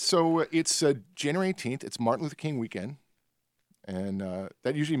So it's January 18th. It's Martin Luther King weekend. And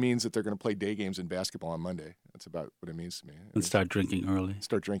that usually means that they're going to play day games in basketball on Monday. That's about what it means to me. And start drinking early.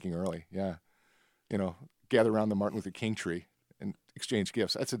 Start drinking early, yeah. Gather around the Martin Luther King tree and exchange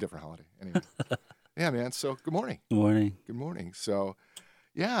gifts. That's a different holiday. Anyway. Yeah, man. So good morning. Good morning. Good morning. So,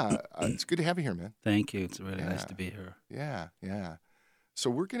 yeah, it's good to have you here, man. Thank you. It's really nice to be here. Yeah. So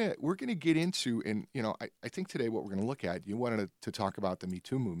we're gonna get into, and I think today what we're gonna look at. You wanted to talk about the Me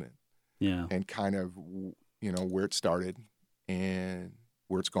Too movement, and kind of where it started and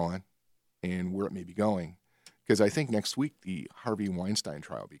where it's gone and where it may be going, because I think next week the Harvey Weinstein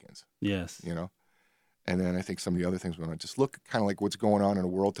trial begins. Yes. And then I think some of the other things we want to just look kind of like what's going on in the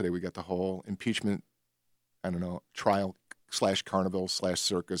world today. We got the whole impeachment, trial / carnival /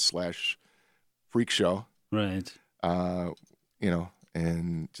 circus / freak show. Right.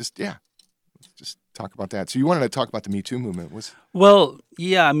 And just talk about that. So you wanted to talk about the Me Too movement. Well,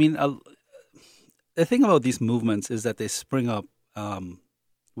 yeah, I mean, the thing about these movements is that they spring up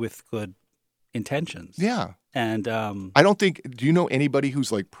with good intentions. Yeah. And I don't think, do you know anybody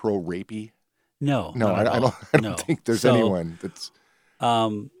who's like pro-rapey? No, I don't think there's anyone that's.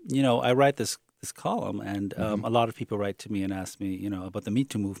 I write this column, and a lot of people write to me and ask me, about the Me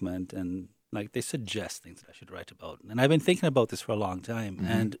Too movement, and like they suggest things that I should write about. And I've been thinking about this for a long time,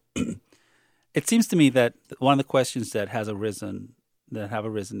 and it seems to me that one of the questions that have arisen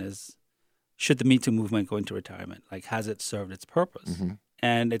is, should the Me Too movement go into retirement? Like, has it served its purpose? Mm-hmm.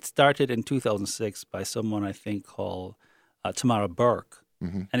 And it started in 2006 by someone I think called Tamara Burke.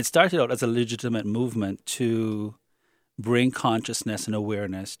 Mm-hmm. And it started out as a legitimate movement to bring consciousness and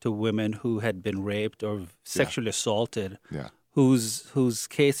awareness to women who had been raped or sexually assaulted, whose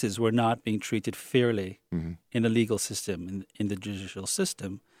cases were not being treated fairly in the legal system, in the judicial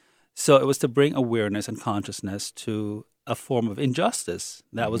system. So it was to bring awareness and consciousness to a form of injustice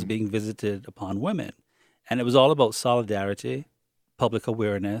that was being visited upon women. And it was all about solidarity, public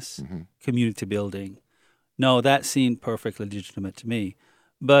awareness, community building. No, that seemed perfectly legitimate to me.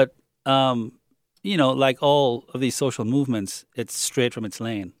 But, like all of these social movements, it's straight from its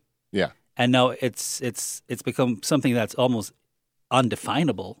lane. Yeah. And now it's become something that's almost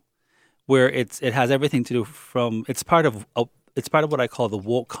undefinable, where it has everything to do from, it's part of what I call the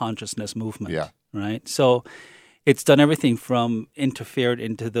woke consciousness movement. Yeah. Right? So it's done everything from interfered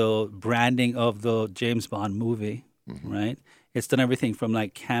into the branding of the James Bond movie, right? It's done everything from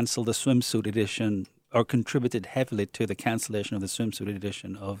like cancel the swimsuit edition, or contributed heavily to the cancellation of the swimsuit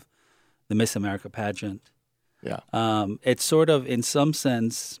edition of the Miss America pageant. Yeah. It's sort of, in some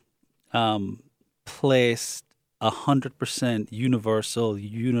sense, placed 100% universal,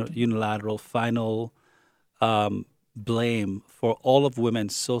 unilateral, final blame for all of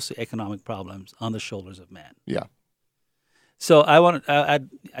women's socioeconomic problems on the shoulders of men. Yeah. So I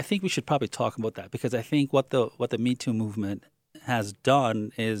think we should probably talk about that, because I think what the Me Too movement has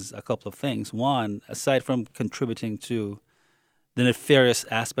done is a couple of things. One, aside from contributing to the nefarious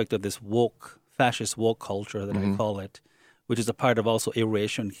aspect of this fascist woke culture that I call it, which is a part of also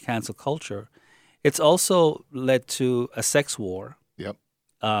erasure and cancel culture, it's also led to a sex war. Yep.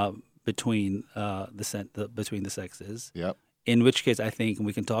 Between between the sexes. Yep. In which case, I think, and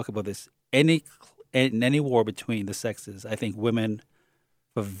we can talk about this, in any war between the sexes, I think women,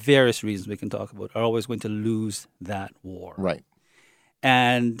 for various reasons we can talk about, are always going to lose that war. Right.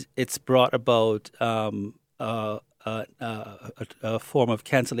 And it's brought about a form of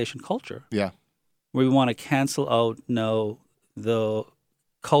cancellation culture. Yeah. Where we want to cancel out now the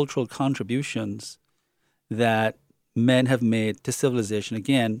cultural contributions that men have made to civilization,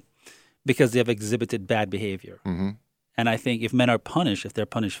 again, because they have exhibited bad behavior. And I think if men are punished, if they're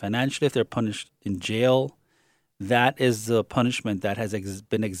punished financially, if they're punished in jail, that is the punishment that has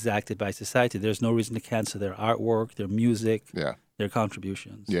been exacted by society. There's no reason to cancel their artwork, their music, their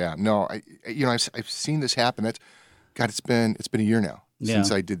contributions. Yeah, no, I've seen this happen. It's been a year now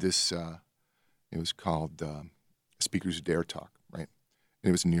since I did this. It was called Speakers Who Dare Talk, right? And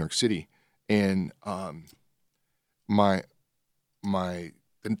it was in New York City, and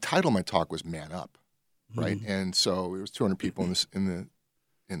the title of my talk was "Man Up," right? And so it was 200 people in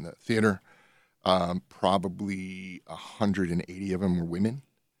the theater. Probably 180 of them were women.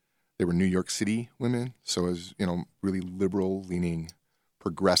 They were New York City women, so it was really liberal leaning,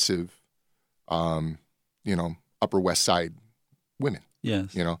 progressive, Upper West Side women.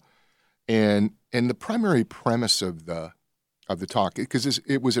 Yes. And the primary premise of the talk, because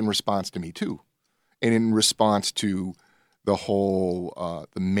it was in response to Me Too, and in response to the whole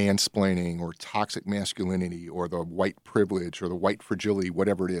the mansplaining or toxic masculinity or the white privilege or the white fragility,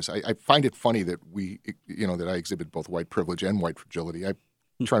 whatever it is. I find it funny that that I exhibit both white privilege and white fragility.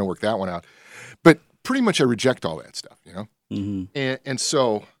 trying to work that one out. But pretty much I reject all that stuff, you know? Mm-hmm. And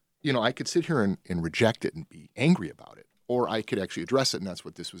so, you know, I could sit here and reject it and be angry about it, or I could actually address it, and that's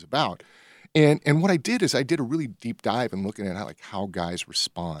what this was about. And what I did is I did a really deep dive in looking at how guys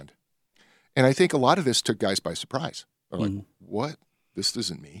respond. And I think a lot of this took guys by surprise. They're like, what? This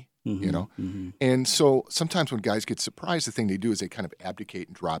isn't me, you know? And so sometimes when guys get surprised, the thing they do is they kind of abdicate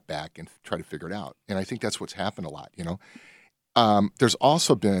and drop back and try to figure it out. And I think that's what's happened a lot, you know? There's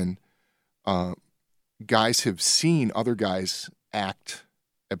also been guys have seen other guys act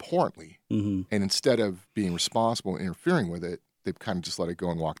abhorrently, and instead of being responsible and interfering with it, they've kind of just let it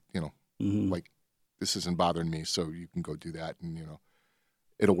go and walk, you know, like, this isn't bothering me, so you can go do that, and, you know,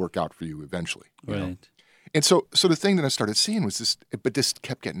 it'll work out for you eventually. You know? And so the thing that I started seeing was this, but this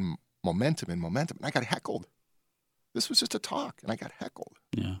kept getting momentum, and I got heckled. This was just a talk, and I got heckled.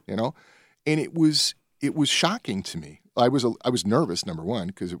 Yeah. You know, and it was shocking to me. I was nervous, number one,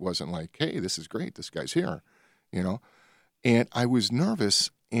 because it wasn't like, hey, this is great, this guy's here, you know, and I was nervous,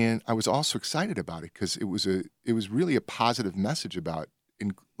 and I was also excited about it because it was really a positive message about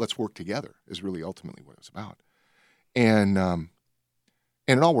let's work together is really ultimately what it was about, and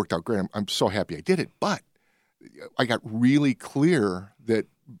it all worked out great. I'm so happy I did it, but I got really clear that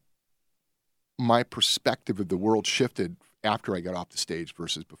my perspective of the world shifted after I got off the stage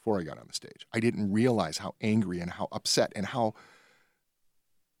versus before I got on the stage. I didn't realize how angry and how upset and how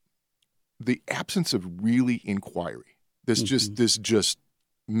the absence of really inquiry. This just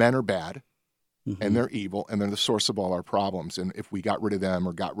men are bad and they're evil and they're the source of all our problems. And if we got rid of them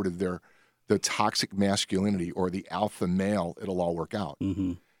or got rid of the toxic masculinity or the alpha male, it'll all work out.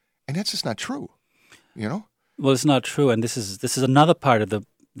 And that's just not true, you know? Well, it's not true. And this is another part of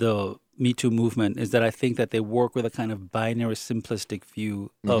the Me Too movement is that I think that they work with a kind of binary, simplistic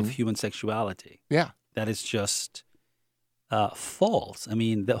view of human sexuality. Yeah. That is just false. I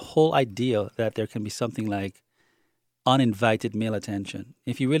mean, the whole idea that there can be something like uninvited male attention.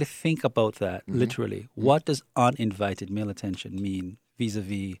 If you really think about that, literally, what does uninvited male attention mean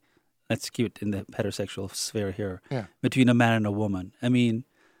vis-a-vis, let's keep it in the heterosexual sphere here, between a man and a woman? I mean,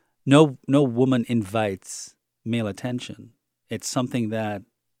 no woman invites male attention. It's something that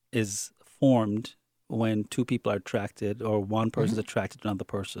is formed when two people are attracted or one person is attracted to another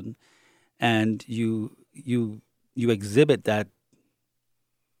person, and you exhibit that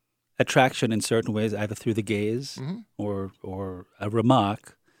attraction in certain ways, either through the gaze or a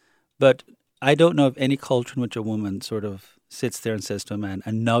remark. But I don't know of any culture in which a woman sort of sits there and says to a man,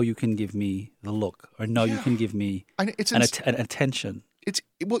 and now you can give me the look, or now you can give me an attention.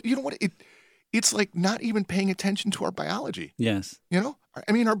 Well, you know what? It's like not even paying attention to our biology. Yes. You know?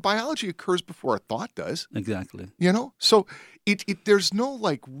 I mean, our biology occurs before our thought does. Exactly. You know? So there's no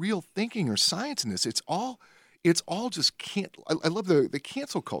like real thinking or science in this. It's all just I love the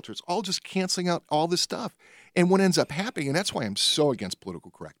cancel culture. It's all just canceling out all this stuff. And what ends up happening, and that's why I'm so against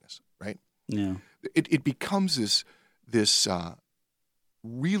political correctness, right? Yeah. It becomes this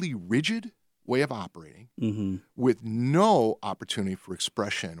really rigid way of operating with no opportunity for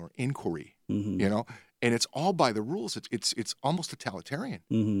expression or inquiry, you know? And it's all by the rules. It's almost totalitarian,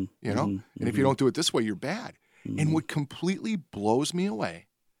 you know? And if you don't do it this way, you're bad. And what completely blows me away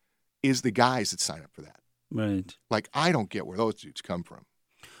is the guys that sign up for that. Right. Like, I don't get where those dudes come from.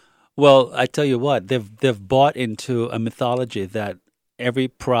 Well, I tell you what, they've bought into a mythology that every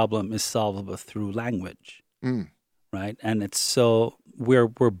problem is solvable through language, right? And it's so we're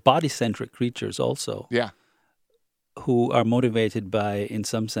body-centric creatures also, who are motivated by, in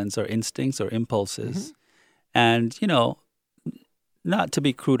some sense, our instincts or impulses, and you know, not to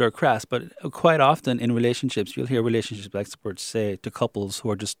be crude or crass, but quite often in relationships, you'll hear relationship experts say to couples who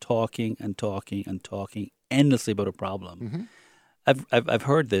are just talking and talking and talking endlessly about a problem. I've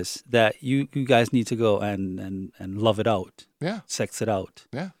heard this, that you guys need to go and love it out, sex it out,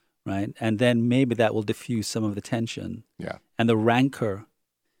 right? And then maybe that will diffuse some of the tension, and the rancor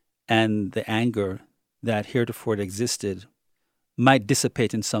and the anger that heretofore existed might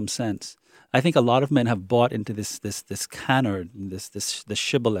dissipate in some sense. I think a lot of men have bought into this canard, the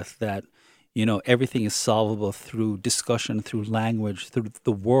shibboleth that, you know, everything is solvable through discussion, through language, through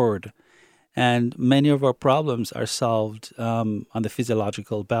the word. And many of our problems are solved on the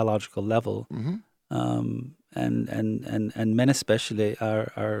physiological, biological level. And men especially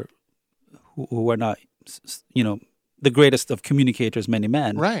are who are not, you know, the greatest of communicators, many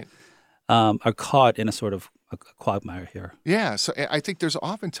men, are caught in a sort of a quagmire here. Yeah, so I think there's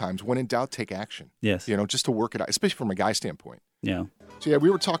oftentimes, when in doubt, take action. Yes. You know, just to work it out, especially from a guy standpoint. Yeah. So yeah, we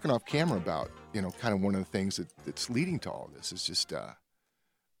were talking off camera about, you know, kind of one of the things that's leading to all of this is just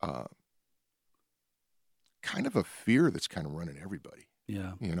kind of a fear that's kind of running everybody.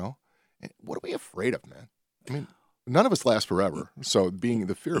 Yeah. You know? And what are we afraid of, man? I mean, none of us last forever. So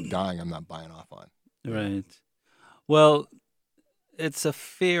the fear of dying, I'm not buying off on. Right. Well, it's a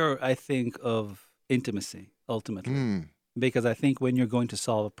fear, I think, of intimacy, ultimately. Because I think when you're going to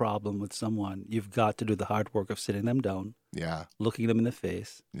solve a problem with someone, you've got to do the hard work of sitting them down, looking them in the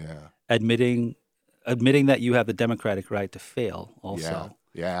face, admitting that you have the democratic right to fail also.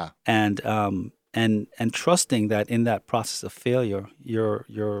 And trusting that in that process of failure, your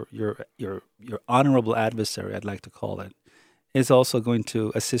honorable adversary, I'd like to call it, is also going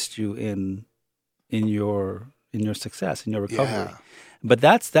to assist you in your success, in your recovery. But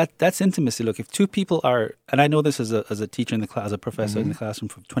that's intimacy. Look, if two people are, and I know this as a teacher in the class, a professor in the classroom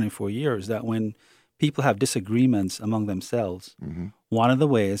for 24 years, that when people have disagreements among themselves, one of the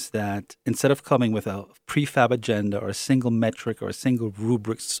ways that instead of coming with a prefab agenda or a single metric or a single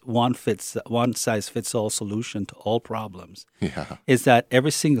rubric, one size fits all solution to all problems, is that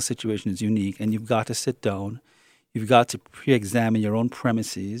every single situation is unique, and you've got to sit down. You've got to pre-examine your own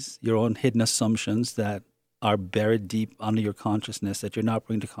premises, your own hidden assumptions that are buried deep under your consciousness that you're not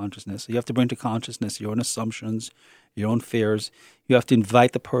bringing to consciousness. So you have to bring to consciousness your own assumptions, your own fears. You have to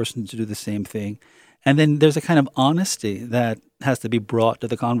invite the person to do the same thing. And then there's a kind of honesty that has to be brought to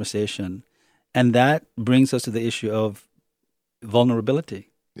the conversation. And that brings us to the issue of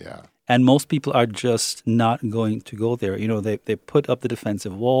vulnerability. Yeah. And most people are just not going to go there. You know, they put up the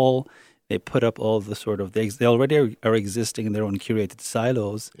defensive wall. They put up all the sort of, they already are existing in their own curated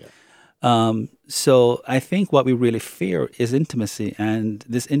silos. Yeah. So I think what we really fear is intimacy, and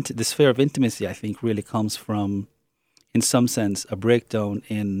this fear of intimacy, I think, really comes from, in some sense, a breakdown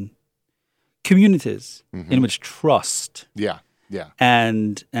in communities in which trust,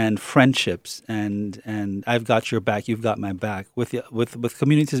 and friendships, and I've got your back, you've got my back, with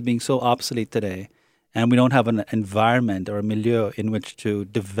communities being so obsolete today, and we don't have an environment or a milieu in which to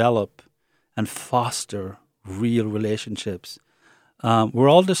develop and foster real relationships. We're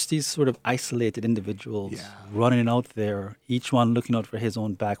all just these sort of isolated individuals running out there, each one looking out for his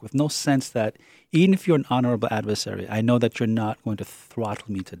own back, with no sense that even if you're an honorable adversary, I know that you're not going to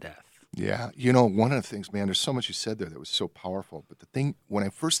throttle me to death. Yeah. You know, one of the things, man, there's so much you said there that was so powerful. But the thing, when I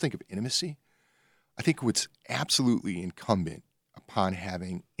first think of intimacy, I think what's absolutely incumbent upon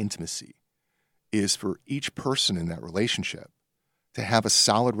having intimacy is for each person in that relationship to have a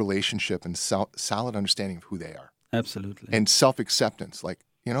solid relationship and solid understanding of who they are. Absolutely. And self-acceptance. Like,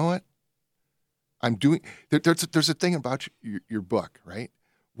 you know what? I'm doing... There's a thing about your book, right?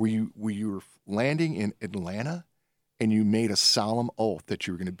 Where you were landing in Atlanta and you made a solemn oath that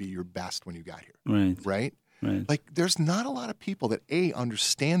you were going to be your best when you got here. Right? Right. Like, there's not a lot of people that, A,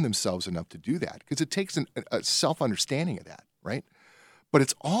 understand themselves enough to do that, because it takes a self-understanding of that, right? But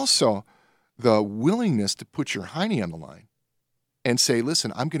it's also the willingness to put your hiney on the line and say,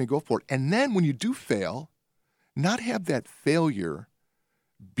 listen, I'm going to go for it. And then when you do fail, not have that failure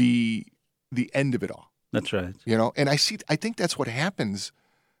be the end of it all. That's right. You know, and I think that's what happens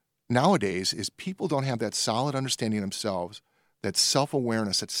nowadays is people don't have that solid understanding of themselves, that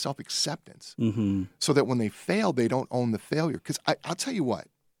self-awareness, that self-acceptance, so that when they fail, they don't own the failure. Because I'll tell you what,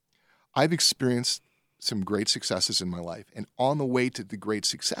 I've experienced some great successes in my life, and on the way to the great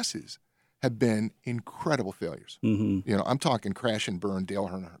successes have been incredible failures. You know, I'm talking crash and burn, Dale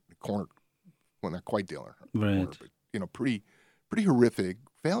Earnhardt corner. Well, not quite Dale Earnhardt, but, you know, pretty horrific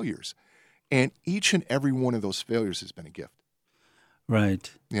failures. And each and every one of those failures has been a gift.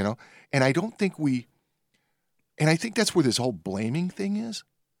 Right. You know? And I don't think and I think that's where this whole blaming thing is.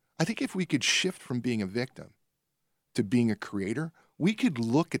 I think if we could shift from being a victim to being a creator, we could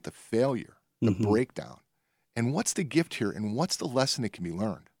look at the failure, the breakdown, and what's the gift here and what's the lesson that can be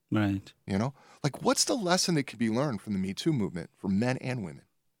learned. Right. You know? Like, what's the lesson that can be learned from the Me Too movement for men and women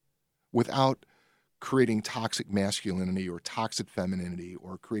without creating toxic masculinity or toxic femininity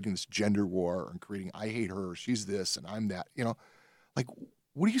or creating this gender war and creating I hate her, she's this and I'm that, you know? Like,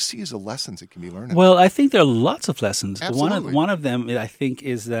 what do you see as the lessons that can be learned? Well, I think there are lots of lessons. Absolutely. One of them, I think,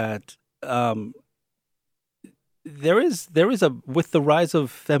 is that there is with the rise of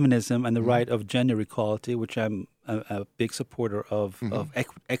feminism and the right of gender equality, which I'm a big supporter of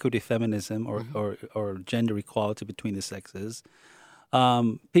equity feminism or gender equality between the sexes.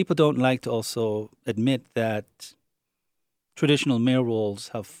 People don't like to also admit that traditional male roles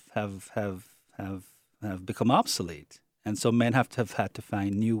have become obsolete, and so men have had to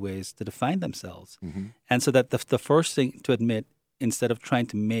find new ways to define themselves. And so that the first thing to admit, instead of trying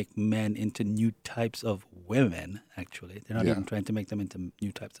to make men into new types of women, actually, they're not even trying to make them into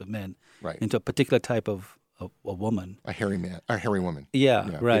new types of men, into a particular type of woman. A hairy man, a hairy woman.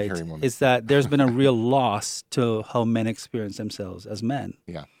 Yeah, right. Hairy woman. Is that there's been a real loss to how men experience themselves as men.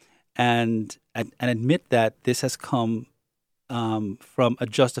 Yeah. And admit that this has come from a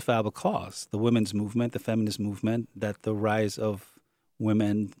justifiable cause, the women's movement, the feminist movement, that the rise of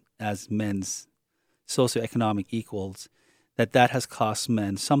women as men's socioeconomic equals, that has cost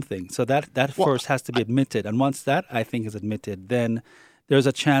men something. So that first has to be admitted. And once that, I think, is admitted, then there's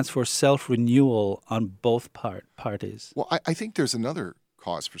a chance for self-renewal on both parties. Well, I think there's another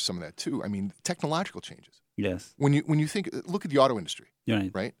cause for some of that, too. I mean, technological changes. Yes. When you think, look at the auto industry,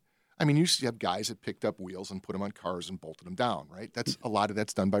 right? I mean, you used to have guys that picked up wheels and put them on cars and bolted them down, right? A lot of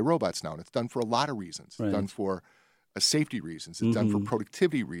that's done by robots now, and it's done for a lot of reasons. It's done for safety reasons. It's done for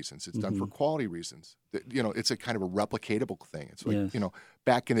productivity reasons. It's done for quality reasons. It's a kind of a replicatable thing. It's like,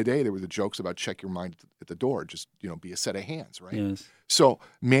 back in the day, there were the jokes about check your mind at the door, just, be a set of hands, right? Yes. So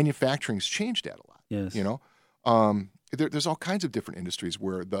manufacturing's changed that a lot. Yes. There's all kinds of different industries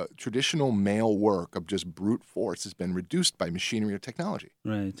where the traditional male work of just brute force has been reduced by machinery or technology.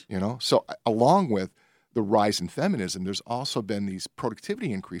 Right. So along with the rise in feminism, there's also been these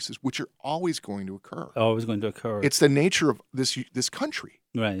productivity increases, which are always going to occur. Always going to occur. It's the nature of this country.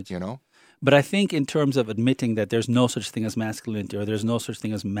 Right. But I think in terms of admitting that there's no such thing as masculinity, or there's no such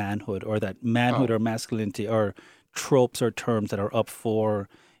thing as manhood, or that manhood or masculinity are tropes or terms that are up for,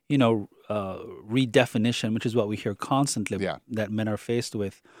 redefinition, which is what we hear constantly that men are faced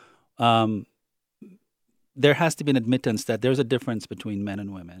with. There has to be an admittance that there's a difference between men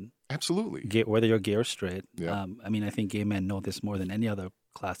and women. Absolutely. Whether you're gay or straight. Yeah. I think gay men know this more than any other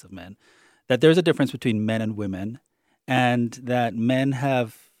class of men, that there's a difference between men and women, and that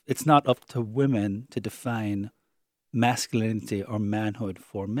it's not up to women to define masculinity or manhood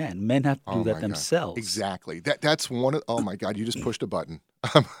for men. Men have to do that themselves. God. Exactly. That's one of, oh my God, you just pushed a button.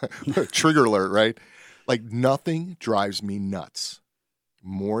 Trigger alert, right? Like, nothing drives me nuts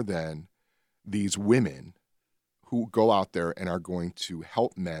more than these women who go out there and are going to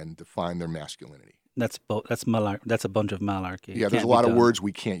help men define their masculinity. That's a bunch of malarkey. Yeah, there's a lot of words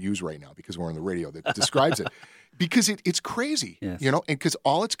we can't use right now because we're on the radio that describes it. Because it's crazy, yes. And because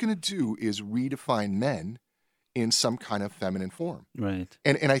all it's going to do is redefine men in some kind of feminine form. Right.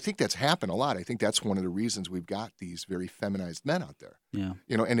 And I think that's happened a lot. I think that's one of the reasons we've got these very feminized men out there. Yeah.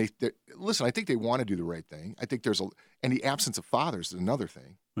 And they listen, I think they want to do the right thing. I think and the absence of fathers is another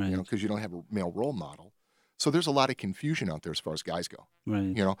thing, right. Because you don't have a male role model. So there's a lot of confusion out there as far as guys go,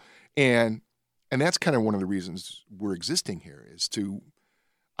 right. And that's kind of one of the reasons we're existing here is to,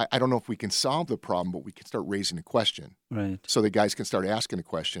 I don't know if we can solve the problem, but we can start raising a question. Right. So the guys can start asking a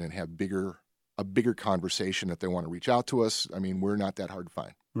question and have a bigger conversation if they want to reach out to us. I mean, we're not that hard to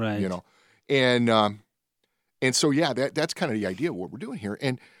find. Right. And so, yeah, that's kind of the idea of what we're doing here.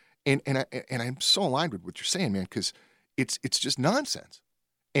 And I'm so aligned with what you're saying, man, because it's just nonsense.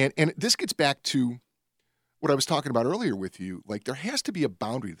 And this gets back to what I was talking about earlier with you. Like, there has to be a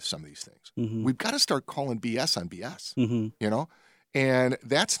boundary to some of these things. Mm-hmm. We've got to start calling BS on BS, mm-hmm. And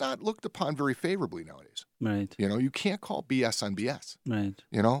that's not looked upon very favorably nowadays. Right. You can't call BS on BS. Right.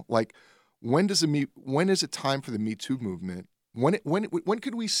 Like, when is it time for the Me Too movement? When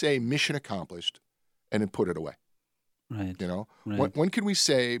could we say mission accomplished and then put it away? Right. Right. When can we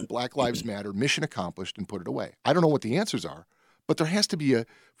say Black Lives Matter, mission accomplished, and put it away? I don't know what the answers are, but there has to be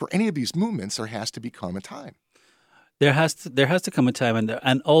for any of these movements, there has to become a time. There has to come a time,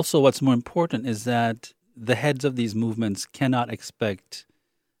 and also what's more important is that the heads of these movements cannot expect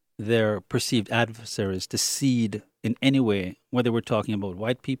their perceived adversaries to cede in any way, whether we're talking about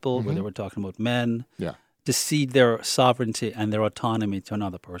white people, mm-hmm. whether we're talking about men, yeah. to cede their sovereignty and their autonomy to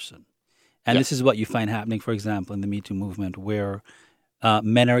another person. And this is what you find happening, for example, in the Me Too movement, where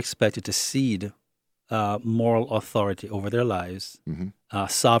men are expected to cede moral authority over their lives, mm-hmm.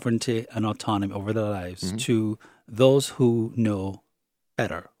 Sovereignty and autonomy over their lives mm-hmm. to those who know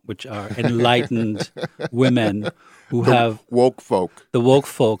better, which are enlightened women who have woke folk. The woke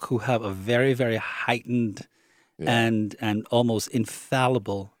folk who have a very, very heightened and almost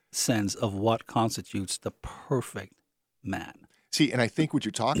infallible sense of what constitutes the perfect man. See, and I think what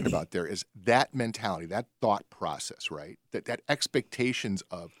you're talking about there is that mentality, that thought process, right? That expectations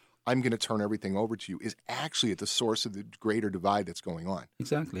of I'm going to turn everything over to you is actually at the source of the greater divide that's going on.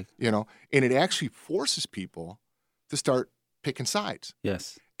 Exactly. And it actually forces people to start picking sides.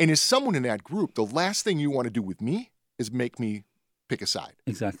 Yes. And as someone in that group, the last thing you want to do with me is make me pick a side.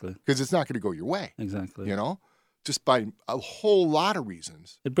 Exactly. Because it's not going to go your way. Exactly. Just by a whole lot of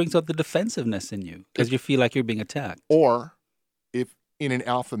reasons. It brings out the defensiveness in you because you feel like you're being attacked. Or if in an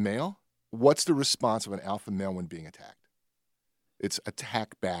alpha male, what's the response of an alpha male when being attacked? It's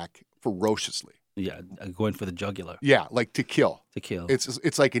attack back ferociously. going for the jugular. Yeah, like to kill. To kill.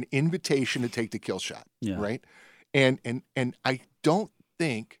 It's like an invitation to take the kill shot. Yeah. Right? And I don't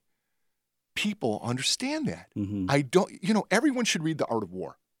think people understand that. Mm-hmm. I don't. Everyone should read The Art of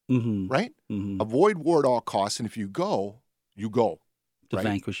War. Mm-hmm. Right? Mm-hmm. Avoid war at all costs, and if you go, you go. To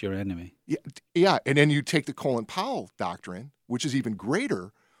vanquish your enemy. Yeah, and then you take the Colin Powell doctrine, which is even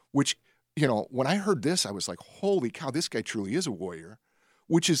greater, which, when I heard this, I was like, holy cow, this guy truly is a warrior,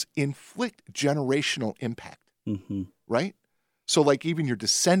 which is inflict generational impact, right? So like even your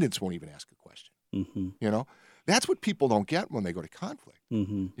descendants won't even ask a question, That's what people don't get when they go to conflict,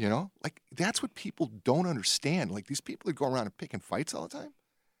 Like that's what people don't understand. Like these people that go around and picking fights all the time,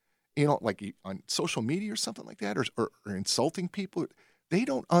 like on social media or something like that, or insulting people. They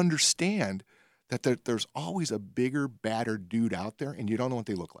don't understand that there's always a bigger, badder dude out there, and you don't know what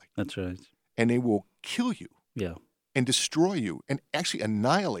they look like. That's right. And they will kill you. Yeah. And destroy you and actually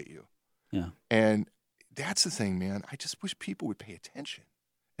annihilate you. Yeah. And that's the thing, man. I just wish people would pay attention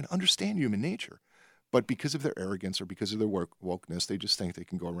and understand human nature. But because of their arrogance or because of their wokeness, they just think they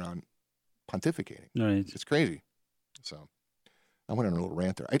can go around pontificating. Right. It's crazy. So I went on a little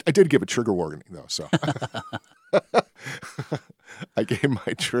rant there. I did give a trigger warning, though, so I gave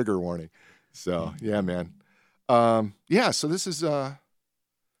my trigger warning. So, yeah, man. So this is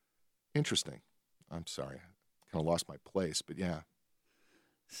interesting. I'm sorry. I kind of lost my place, but yeah.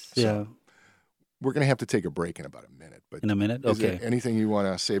 So we're going to have to take a break in about a minute. But in a minute? Okay. Is there anything you want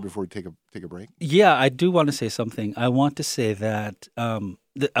to say before we take a break? Yeah, I do want to say something. I want to say that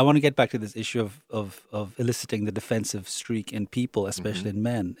I want to get back to this issue of eliciting the defensive streak in people, especially in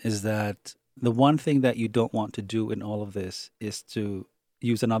men, is that the one thing that you don't want to do in all of this is to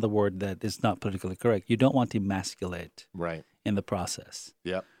use another word that is not politically correct. You don't want to emasculate in the process.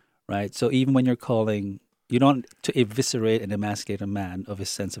 Yep. Right? So even when you're calling, you don't to eviscerate and emasculate a man of his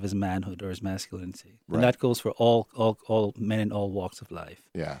sense of his manhood or his masculinity. Right. And that goes for all men in all walks of life.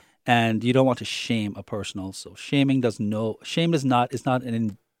 Yeah. And you don't want to shame a person also. Shame is not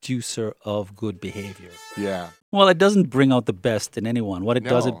an inducer of good behavior. Yeah. Well, it doesn't bring out the best in anyone. What it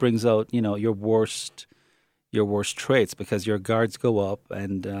does, it brings out, your worst traits, because your guards go up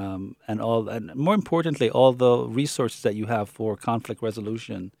and more importantly, all the resources that you have for conflict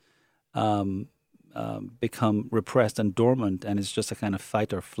resolution become repressed and dormant, and it's just a kind of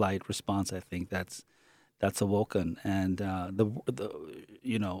fight or flight response. I think that's awoken, and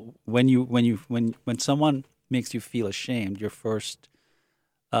when someone makes you feel ashamed, your first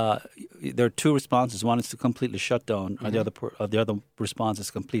there are two responses. One is to completely shut down, or the other response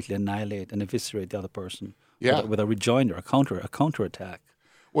is completely annihilate and eviscerate the other person. Yeah. With a rejoinder, a counterattack.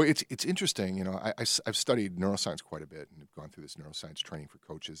 Well, it's interesting. I've studied neuroscience quite a bit and have gone through this neuroscience training for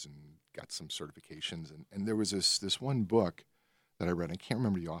coaches and got some certifications. And there was this one book that I read. I can't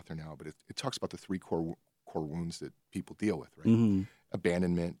remember the author now, but it talks about the three core wounds that people deal with, right? Mm-hmm.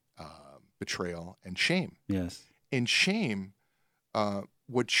 Abandonment, betrayal, and shame. Yes. And shame,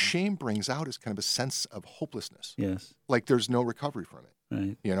 what shame brings out is kind of a sense of hopelessness. Yes. Like there's no recovery from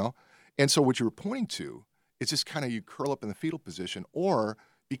it. Right. And so what you were pointing to, it's just kind of you curl up in the fetal position, or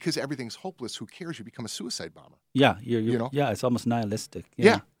because everything's hopeless, who cares? You become a suicide bomber. Yeah, yeah, it's almost nihilistic.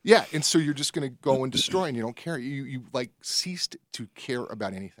 Yeah, and so you're just going to go and destroy, and you don't care. You like ceased to care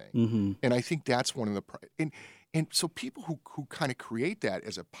about anything. Mm-hmm. And I think that's one of the and so people who kind of create that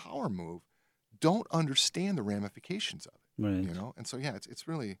as a power move don't understand the ramifications of it. Right. And so it's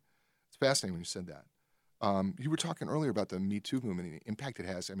really fascinating when you said that. You were talking earlier about the Me Too movement and the impact it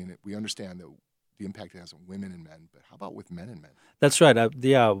has. I mean, we understand the impact it has on women and men, but how about with men and men? That's right.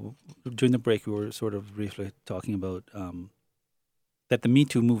 During the break, we were sort of briefly talking about that the Me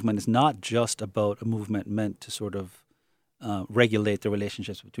Too movement is not just about a movement meant to sort of regulate the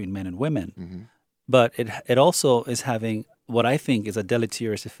relationships between men and women, but it also is having what I think is a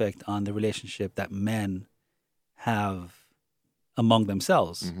deleterious effect on the relationship that men have among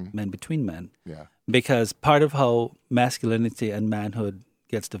themselves, men between men. Yeah. Because part of how masculinity and manhood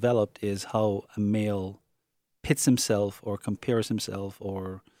gets developed is how a male pits himself or compares himself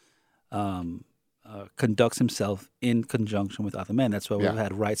or conducts himself in conjunction with other men. That's why we've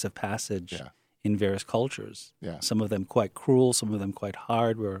had rites of passage in various cultures. Yeah. Some of them quite cruel, some of them quite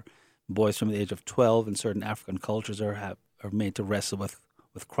hard, where boys from the age of 12 in certain African cultures are made to wrestle with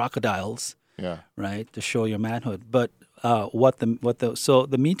crocodiles, right, to show your manhood. But so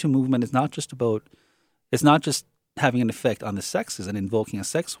the Me Too movement is not just about, it's not just having an effect on the sexes and invoking a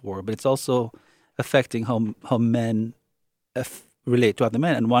sex war, but it's also affecting how men relate to other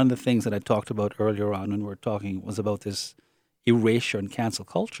men. And one of the things that I talked about earlier on when we were talking was about this erasure and cancel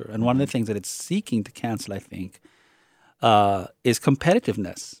culture. And one of the things that it's seeking to cancel, I think, is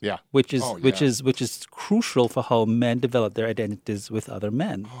competitiveness. Yeah. Which is crucial for how men develop their identities with other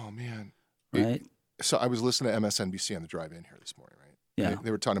men. Oh man. Right. So I was listening to MSNBC on the drive in here this morning, right? Yeah.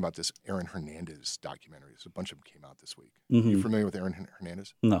 They were talking about this Aaron Hernandez documentary. So a bunch of them came out this week. Mm-hmm. You familiar with Aaron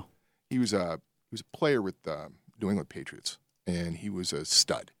Hernandez? No. He was a player with New England Patriots, and he was a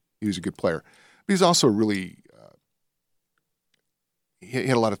stud. He was a good player, but he's also really he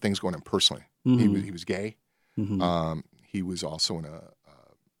had a lot of things going on personally. Mm-hmm. He was gay. Mm-hmm. He was also in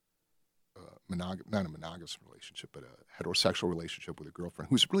not a monogamous relationship, but a heterosexual relationship with a girlfriend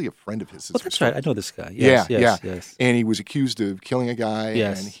who's really a friend of his. Oh, that's right. I know this guy. Yes, yes. And he was accused of killing a guy.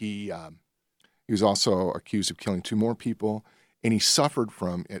 Yes. And he was also accused of killing 2 more people. And he suffered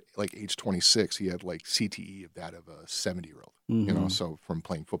from, at like age 26, he had like CTE of that of a 70-year-old, Mm-hmm. so from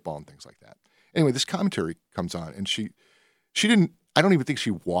playing football and things like that. Anyway, this commentary comes on, and she didn't, I don't even think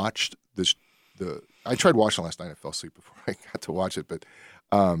she watched this. I tried watching last night. I fell asleep before I got to watch it, but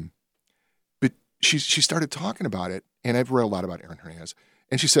she started talking about it, and I've read a lot about Aaron Hernandez,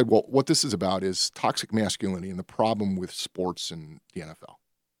 and she said, well, what this is about is toxic masculinity and the problem with sports and the NFL,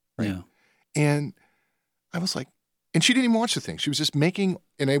 right? Yeah. And I was like, and she didn't even watch the thing. She was just making,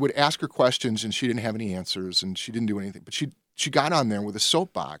 and I would ask her questions, and she didn't have any answers, and she didn't do anything. But she got on there with a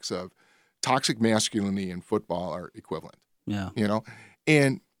soapbox of toxic masculinity and football are equivalent. Yeah.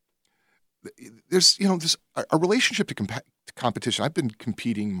 And there's this a relationship to competition. I've been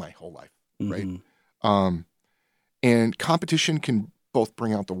competing my whole life, right? Mm-hmm. And competition can both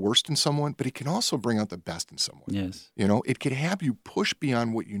bring out the worst in someone, but it can also bring out the best in someone. Yes. It could have you push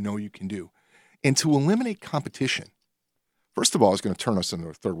beyond what you know you can do. And to eliminate competition, first of all, is going to turn us into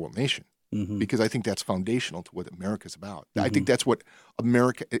a third world nation, Mm-hmm. because I think that's foundational to what America's about. Mm-hmm. I think that's what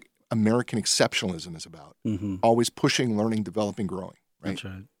American exceptionalism is about. Mm-hmm. Always pushing, learning, developing, growing. Right. That's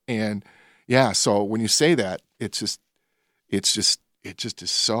right. And yeah, so when you say that, it just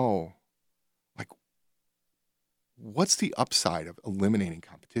is so like, what's the upside of eliminating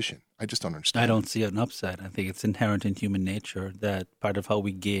competition? I just don't understand. I don't see an upside. I think it's inherent in human nature that part of how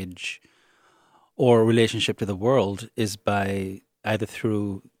we gauge our relationship to the world is by either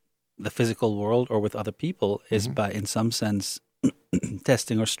through the physical world or with other people, is Mm-hmm. by, in some sense,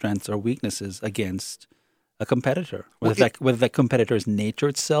 testing our strengths or weaknesses against a competitor. Whether that competitor is nature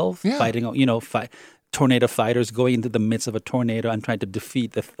itself, Yeah. fighting, tornado fighters going into the midst of a tornado and trying to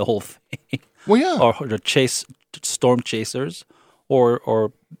defeat the whole thing. Well, yeah. Or the storm chasers,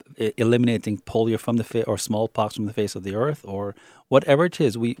 or eliminating polio from the or smallpox from the face of the earth, or whatever it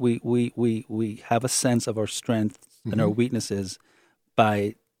is. We have a sense of our strengths Mm-hmm. and our weaknesses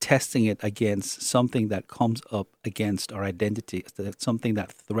by testing it against something that comes up against our identity, something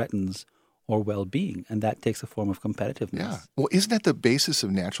that threatens our well-being, and that takes a form of competitiveness. Yeah. Well, isn't that the basis of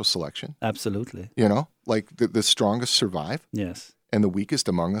natural selection? Absolutely. Like the strongest survive. Yes. And the weakest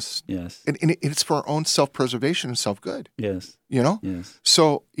among us. Yes. And it's for our own self-preservation and self-good. Yes. Yes.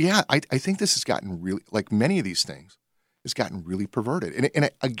 So, yeah, I think this has gotten really, like many of these things, has gotten really perverted.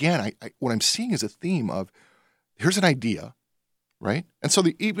 And again, what I'm seeing is a theme of, here's an idea, right? And so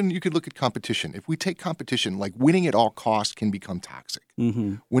even you could look at competition. If we take competition, like winning at all costs can become toxic.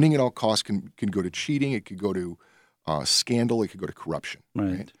 Mm-hmm. Winning at all costs can go to cheating. It could go to scandal. It could go to corruption.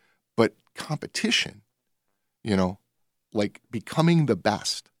 Right. But competition, like becoming the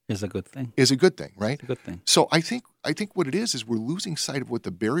best is a good thing. Right? It's a good thing. So I think what it is we're losing sight of what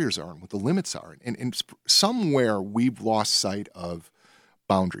the barriers are and what the limits are. And somewhere we've lost sight of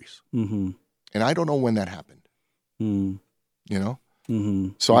boundaries. Mm-hmm. And I don't know when that happened. Mm. Mm-hmm.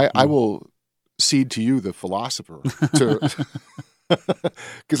 So I will cede to you, the philosopher,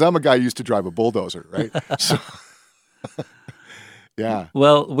 because I'm a guy who used to drive a bulldozer, right? So, yeah.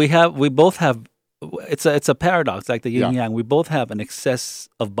 Well, we both have. It's a paradox, like the yin and yang. We both have an excess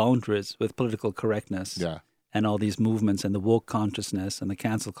of boundaries with political correctness, and all these movements, and the woke consciousness, and the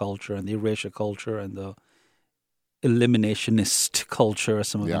cancel culture, and the erasure culture, and the eliminationist culture, as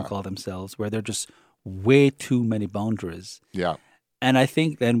some of them call themselves, where they're just way too many boundaries. Yeah. And I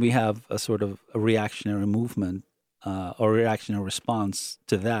think then we have a sort of a reactionary movement or reactionary response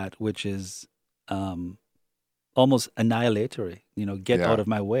to that, which is almost annihilatory. Get out of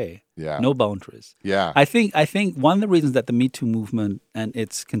my way. Yeah. No boundaries. Yeah. I think one of the reasons that the Me Too movement and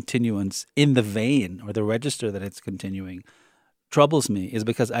its continuance in the vein or the register that it's continuing troubles me is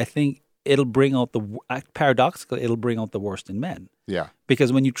because I think it'll bring out paradoxically, it'll bring out the worst in men. Yeah.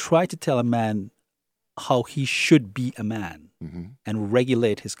 Because when you try to tell a man how he should be a man mm-hmm. and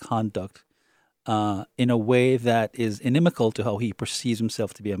regulate his conduct in a way that is inimical to how he perceives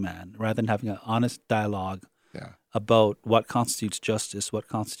himself to be a man, rather than having an honest dialogue about what constitutes justice, what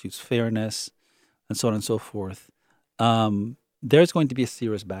constitutes fairness, and so on and so forth, there's going to be a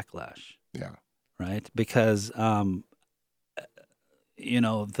serious backlash. Yeah. Right? Because,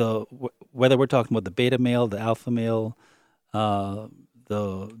 whether we're talking about the beta male, the alpha male,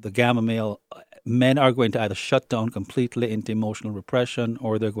 the gamma male, men are going to either shut down completely into emotional repression,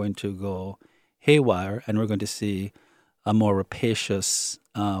 or they're going to go haywire, and we're going to see a more rapacious,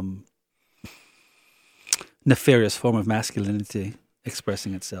 nefarious form of masculinity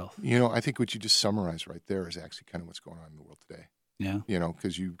expressing itself. I think what you just summarized right there is actually kind of what's going on in the world today. Yeah.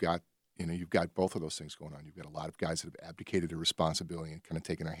 Because you've got both of those things going on. You've got a lot of guys that have abdicated their responsibility and kind of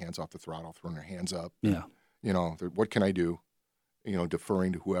taken their hands off the throttle, thrown their hands up. Yeah. What can I do?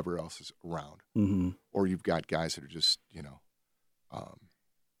 Deferring to whoever else is around. Mm-hmm. Or you've got guys that are just,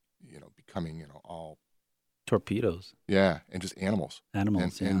 becoming, all torpedoes. Yeah, and just animals.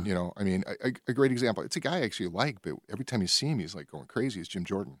 Animals, and a great example. It's a guy I actually like, but every time you see him, he's like going crazy. It's Jim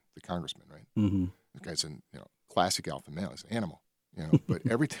Jordan, the congressman, right? Mm-hmm. The guy's an classic alpha male. He's an animal, but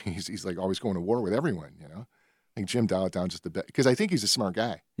everything he's like always going to war with everyone. I think Jim dialed it down just a bit because I think he's a smart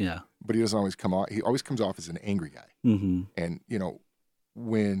guy. Yeah, but he doesn't always come off. He always comes off as an angry guy. Mm-hmm. And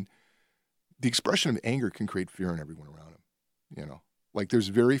when the expression of anger can create fear in everyone around him, like there's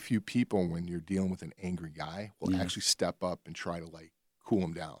very few people when you're dealing with an angry guy will actually step up and try to like cool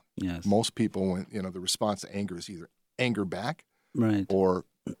him down. Yes. Most people, when the response to anger is either anger back, right, or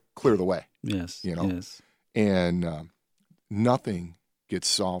clear the way. Yes. Yes. And nothing gets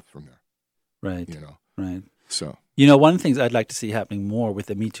solved from there. Right. Right. So. One of the things I'd like to see happening more with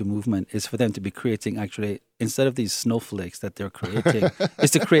the Me Too movement is for them to be creating, actually, instead of these snowflakes that they're creating, is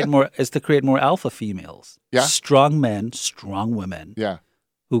to create more alpha females. Yeah. Strong men, strong women. Yeah.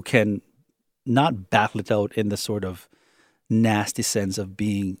 Who can not battle it out in the sort of nasty sense of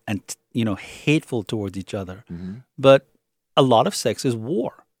being hateful towards each other. Mm-hmm. But a lot of sex is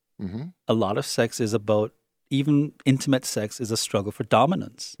war. Mm-hmm. A lot of sex is about, even intimate sex is a struggle for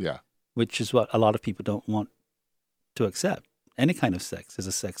dominance. Yeah. Which is what a lot of people don't want to accept. Any kind of sex is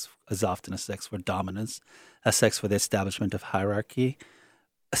often a sex for dominance, a sex for the establishment of hierarchy.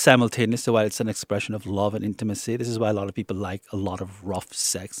 Simultaneously, while it's an expression of love and intimacy, this is why a lot of people like a lot of rough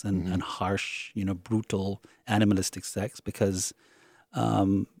sex and harsh, brutal, animalistic sex, because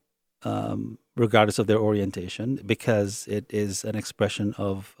regardless of their orientation, because it is an expression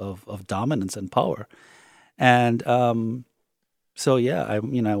of dominance and power. And so yeah, I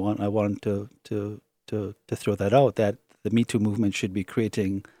wanted to throw that out, that the Me Too movement should be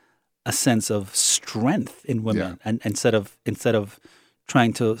creating a sense of strength in women, and instead of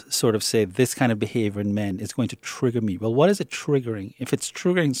trying to sort of say this kind of behavior in men is going to trigger me. Well, what is it triggering? If it's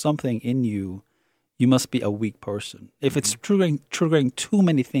triggering something in you, you must be a weak person. If it's triggering too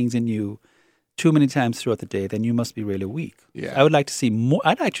many things in you, too many times throughout the day, then you must be really weak. Yeah. I would like to see more.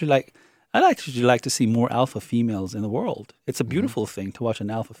 I'd actually like to see more alpha females in the world. It's a beautiful thing to watch an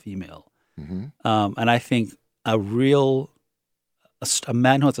alpha female. Mm-hmm. And I think a man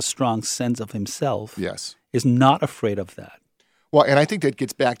who has a strong sense of himself is not afraid of that. Well, and I think that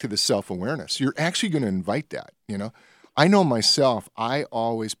gets back to the self-awareness. You're actually going to invite that, I know myself, I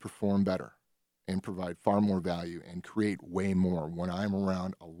always perform better and provide far more value and create way more when I'm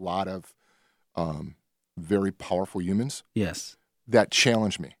around a lot of very powerful humans. Yes. That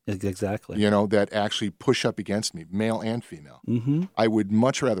challenge me. Exactly. That actually push up against me, male and female. Mm-hmm. I would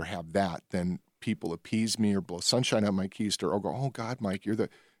much rather have that than people appease me or blow sunshine up my keister or go, oh, God, Mike, you're the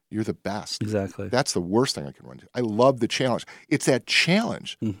best. Exactly. That's the worst thing I can run to. I love the challenge. It's that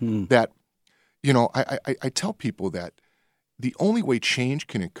challenge that, I tell people that the only way change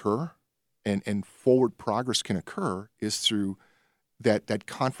can occur and forward progress can occur is through that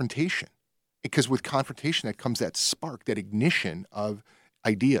confrontation. Because with confrontation, that comes that spark, that ignition of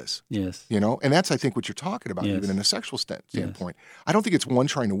ideas. Yes. And that's, I think, what you're talking about, even in a sexual standpoint. I don't think it's one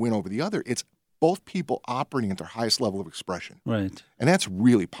trying to win over the other. It's both people operating at their highest level of expression. Right. And that's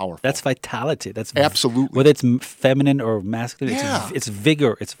really powerful. That's vitality. That's absolutely. Whether it's feminine or masculine, it's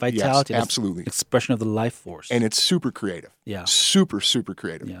vigor, it's vitality. Yes, absolutely. It's expression of the life force. And it's super creative. Yeah. Super, super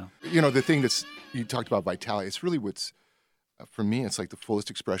creative. Yeah. The thing you talked about vitality, it's really what's, for me, it's like the fullest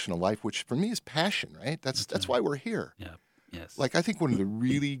expression of life, which for me is passion, right? That's why we're here. Yeah. Yes. Like, I think one of the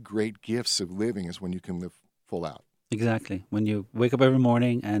really great gifts of living is when you can live full out. Exactly. When you wake up every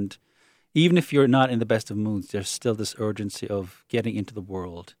morning, and even if you're not in the best of moods, there's still this urgency of getting into the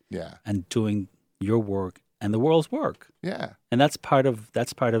world and doing your work and the world's work. Yeah. And that's part of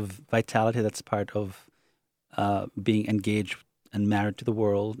vitality. That's part of being engaged and married to the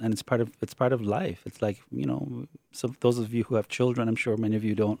world, and it's part of life. It's like, so those of you who have children, I'm sure many of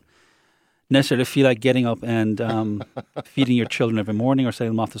you don't necessarily feel like getting up and feeding your children every morning or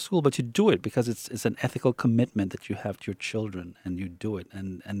sending them off to school, but you do it because it's an ethical commitment that you have to your children, and you do it,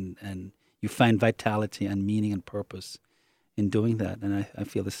 and you find vitality and meaning and purpose in doing that. And I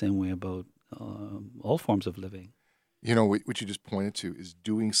feel the same way about all forms of living. You know, what you just pointed to is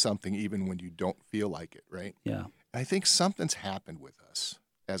doing something even when you don't feel like it, right? Yeah. And I think something's happened with us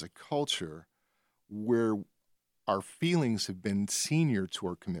as a culture where our feelings have been senior to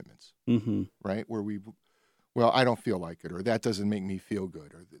our commitments, right? Where I don't feel like it, or that doesn't make me feel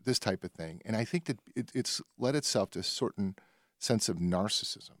good, or this type of thing. And I think that it's led itself to a certain sense of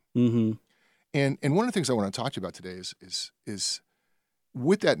narcissism. Mm-hmm. And one of the things I want to talk to you about today is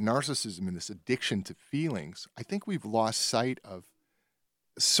with that narcissism and this addiction to feelings, I think we've lost sight of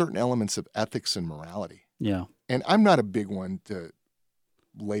certain elements of ethics and morality. Yeah. And I'm not a big one to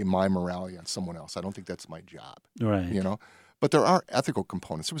lay my morality on someone else. I don't think that's my job. Right. You know? But there are ethical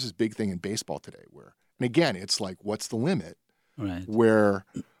components. There was this big thing in baseball today where, and again, it's like, what's the limit? Right. Where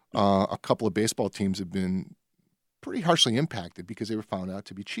a couple of baseball teams have been pretty harshly impacted because they were found out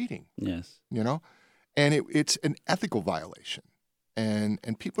to be cheating. Yes. You know? And it's an ethical violation.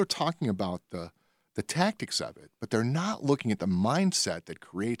 And people are talking about the tactics of it, but they're not looking at the mindset that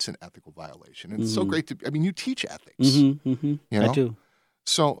creates an ethical violation. And it's so great you teach ethics. You know? I do.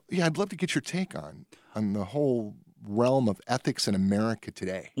 So, yeah, I'd love to get your take on the whole realm of ethics in America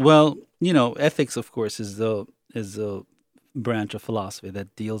today. Well, you know, ethics, of course, is a branch of philosophy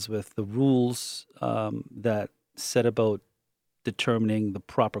that deals with the rules that set about determining the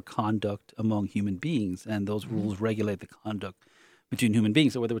proper conduct among human beings, and those rules regulate the conduct between human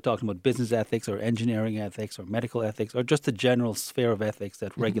beings. So whether we're talking about business ethics or engineering ethics or medical ethics or just the general sphere of ethics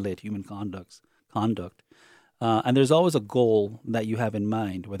that regulate human conduct. And there's always a goal that you have in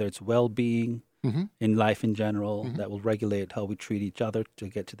mind, whether it's well-being in life in general that will regulate how we treat each other to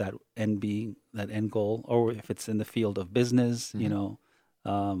get to that end goal, or if it's in the field of business, you know,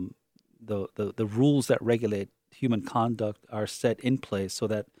 the rules that regulate human conduct are set in place so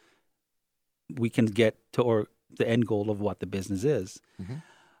that we can get to the end goal of what the business is.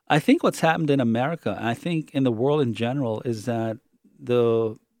 I think what's happened in America, and I think in the world in general, is that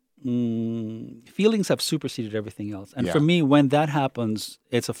the feelings have superseded everything else. And for me, when that happens,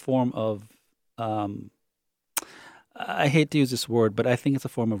 it's a form of, I hate to use this word, but I think it's a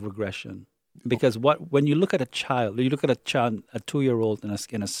form of regression. Because when you look at a child, a 2-year-old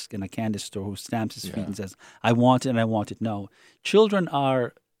in a candy store who stamps his feet and says, "I want it and I want it now." Children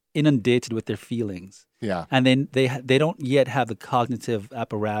are inundated with their feelings. Yeah. And then they don't yet have the cognitive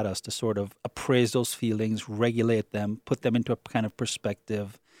apparatus to sort of appraise those feelings, regulate them, put them into a kind of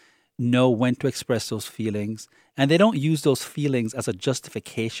perspective, know when to express those feelings. And they don't use those feelings as a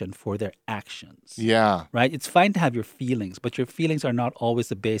justification for their actions. Yeah. Right? It's fine to have your feelings, but your feelings are not always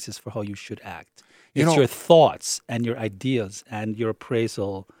the basis for how you should act. It's your thoughts and your ideas and your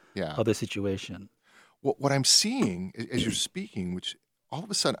appraisal of the situation. What I'm seeing as you're speaking, which all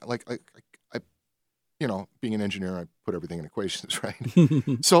of a sudden, like I being an engineer, I put everything in equations, right?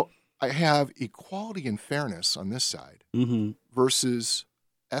 So I have equality and fairness on this side versus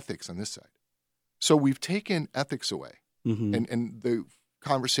ethics on this side. So we've taken ethics away and the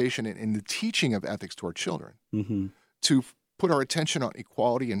conversation and the teaching of ethics to our children to put our attention on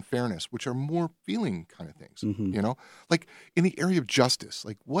equality and fairness, which are more feeling kind of things, you know? Like in the area of justice,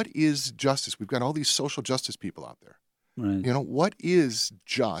 like what is justice? We've got all these social justice people out there. Right. You know, what is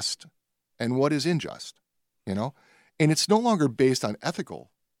just and what is unjust, you know? And it's no longer based on ethical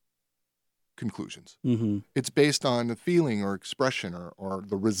conclusions. It's based on the feeling or expression or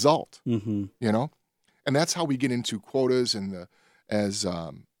the result, you know? And that's how we get into quotas and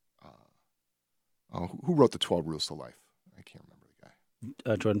who wrote the 12 Rules to Life? I can't remember the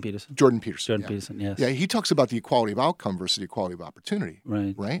guy. Jordan Peterson. Jordan Peterson, yes. Yeah, he talks about the equality of outcome versus the equality of opportunity.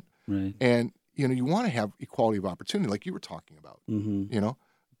 Right? And, you know, you want to have equality of opportunity like you were talking about, you know?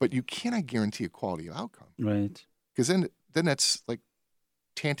 But you cannot guarantee equality of outcome. Right. Because then that's like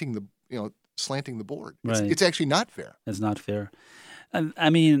slanting the board. Right. It's actually not fair. It's not fair. And I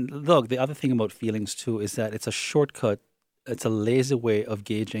mean, look, the other thing about feelings too is that it's a shortcut. It's a lazy way of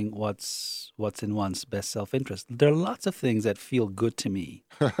gauging what's in one's best self-interest. There are lots of things that feel good to me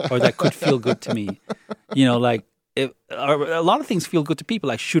or that could feel good to me. You know, like a lot of things feel good to people,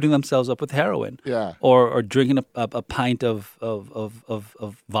 like shooting themselves up with heroin, or drinking a pint of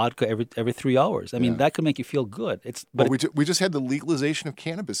vodka every 3 hours. I mean, that could make you feel good. We just had the legalization of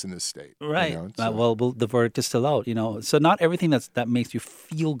cannabis in this state, right? You know, well, the verdict is still out. You know, so not everything that makes you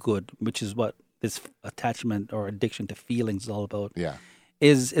feel good, which is what this attachment or addiction to feelings is all about. Yeah,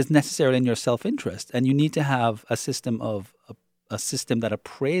 is necessarily in your self-interest, and you need to have a system of a system that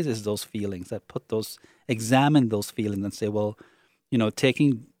appraises those feelings, that examine those feelings and say, well,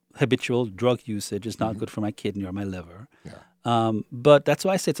 taking habitual drug usage is not good for my kidney or my liver. Yeah. But that's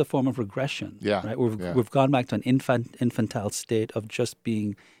why I say it's a form of regression. Yeah. Right? We've gone back to an infantile state of just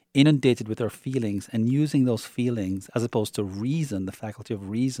being inundated with our feelings and using those feelings as opposed to reason, the faculty of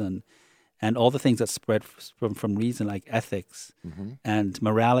reason, and all the things that spread from reason, like ethics and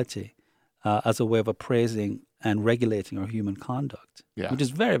morality, as a way of appraising and regulating our human conduct, which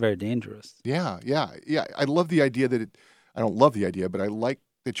is very, very dangerous. Yeah. I love the idea I don't love the idea, but I like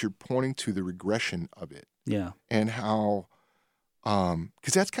that you're pointing to the regression of it. Yeah. And how,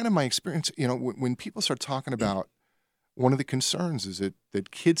 because that's kind of my experience. When people start talking about, one of the concerns is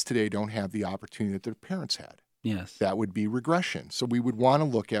that kids today don't have the opportunity that their parents had. Yes. That would be regression. So we would want to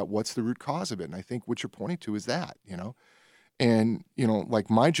look at what's the root cause of it. And I think what you're pointing to is that, And, like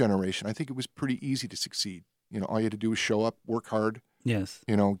my generation, I think it was pretty easy to succeed. All you had to do was show up, work hard, yes,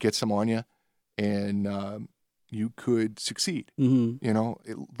 get some on you, and you could succeed.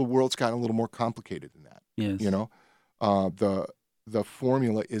 Mm-hmm. The world's gotten a little more complicated than that. Yes. The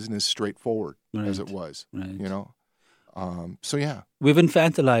formula isn't as straightforward as it was. Right. So yeah, we've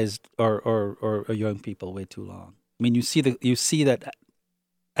infantilized our young people way too long. I mean, you see that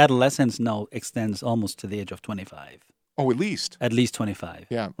adolescence now extends almost to the age of 25. Oh, at least 25.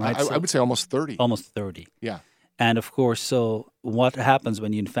 Yeah, right? I would say almost 30. Almost 30. Yeah. And of course, so what happens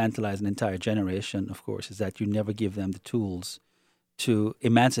when you infantilize an entire generation, of course, is that you never give them the tools to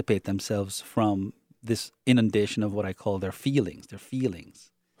emancipate themselves from this inundation of what I call their feelings.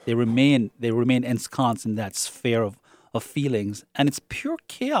 They remain ensconced in that sphere of feelings, and it's pure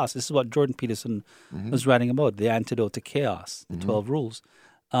chaos. This is what Jordan Peterson was writing about, the antidote to chaos, the 12 rules.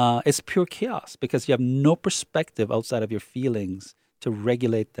 It's pure chaos because you have no perspective outside of your feelings to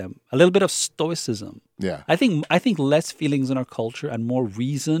regulate them. A little bit of stoicism. Yeah. I think less feelings in our culture and more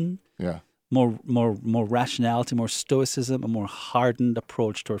reason. Yeah. More rationality, more stoicism, a more hardened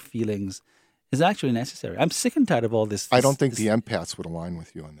approach to our feelings is actually necessary. I'm sick and tired of all this. I don't think the empaths would align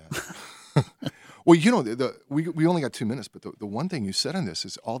with you on that. Well, we only got 2 minutes, but the one thing you said on this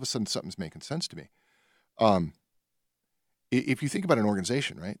is all of a sudden something's making sense to me. If you think about an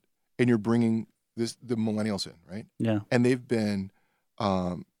organization, right, and you're bringing the millennials in, right? Yeah. And they've been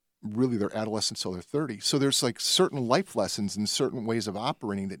really their adolescence till they're 30. So there's like certain life lessons and certain ways of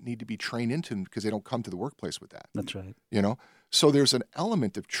operating that need to be trained into them because they don't come to the workplace with that. That's right. So there's an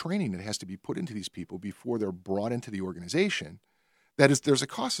element of training that has to be put into these people before they're brought into the organization. There's a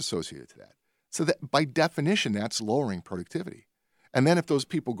cost associated to that. So that by definition, that's lowering productivity. And then if those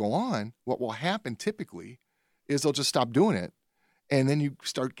people go on, what will happen typically is they'll just stop doing it. And then you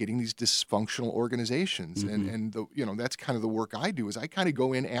start getting these dysfunctional organizations. And that's kind of the work I do is I kind of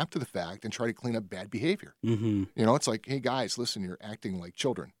go in after the fact and try to clean up bad behavior. Mm-hmm. It's like, hey, guys, listen, you're acting like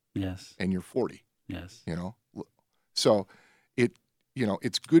children. Yes. And you're 40. Yes. So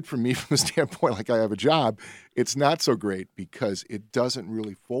it's good for me from the standpoint like I have a job. It's not so great because it doesn't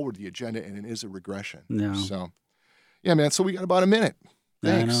really forward the agenda and it is a regression. No. So, yeah, man. So we got about a minute.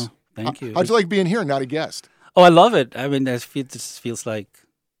 Thanks. I know. Thank you. How'd you like being here and not a guest? Oh, I love it. I mean, this feels like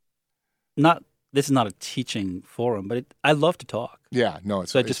this is not a teaching forum, but I love to talk. Yeah, no,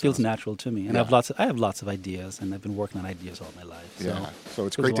 so it just feels natural to me, and yeah. I have lots of ideas, and I've been working on ideas all my life. So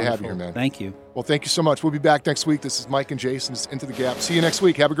it's great to have you here, man. Thank you. Well, thank you so much. We'll be back next week. This is Mike and Jason's Into the Gap. See you next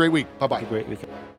week. Have a great week. Bye-bye. Have a great week.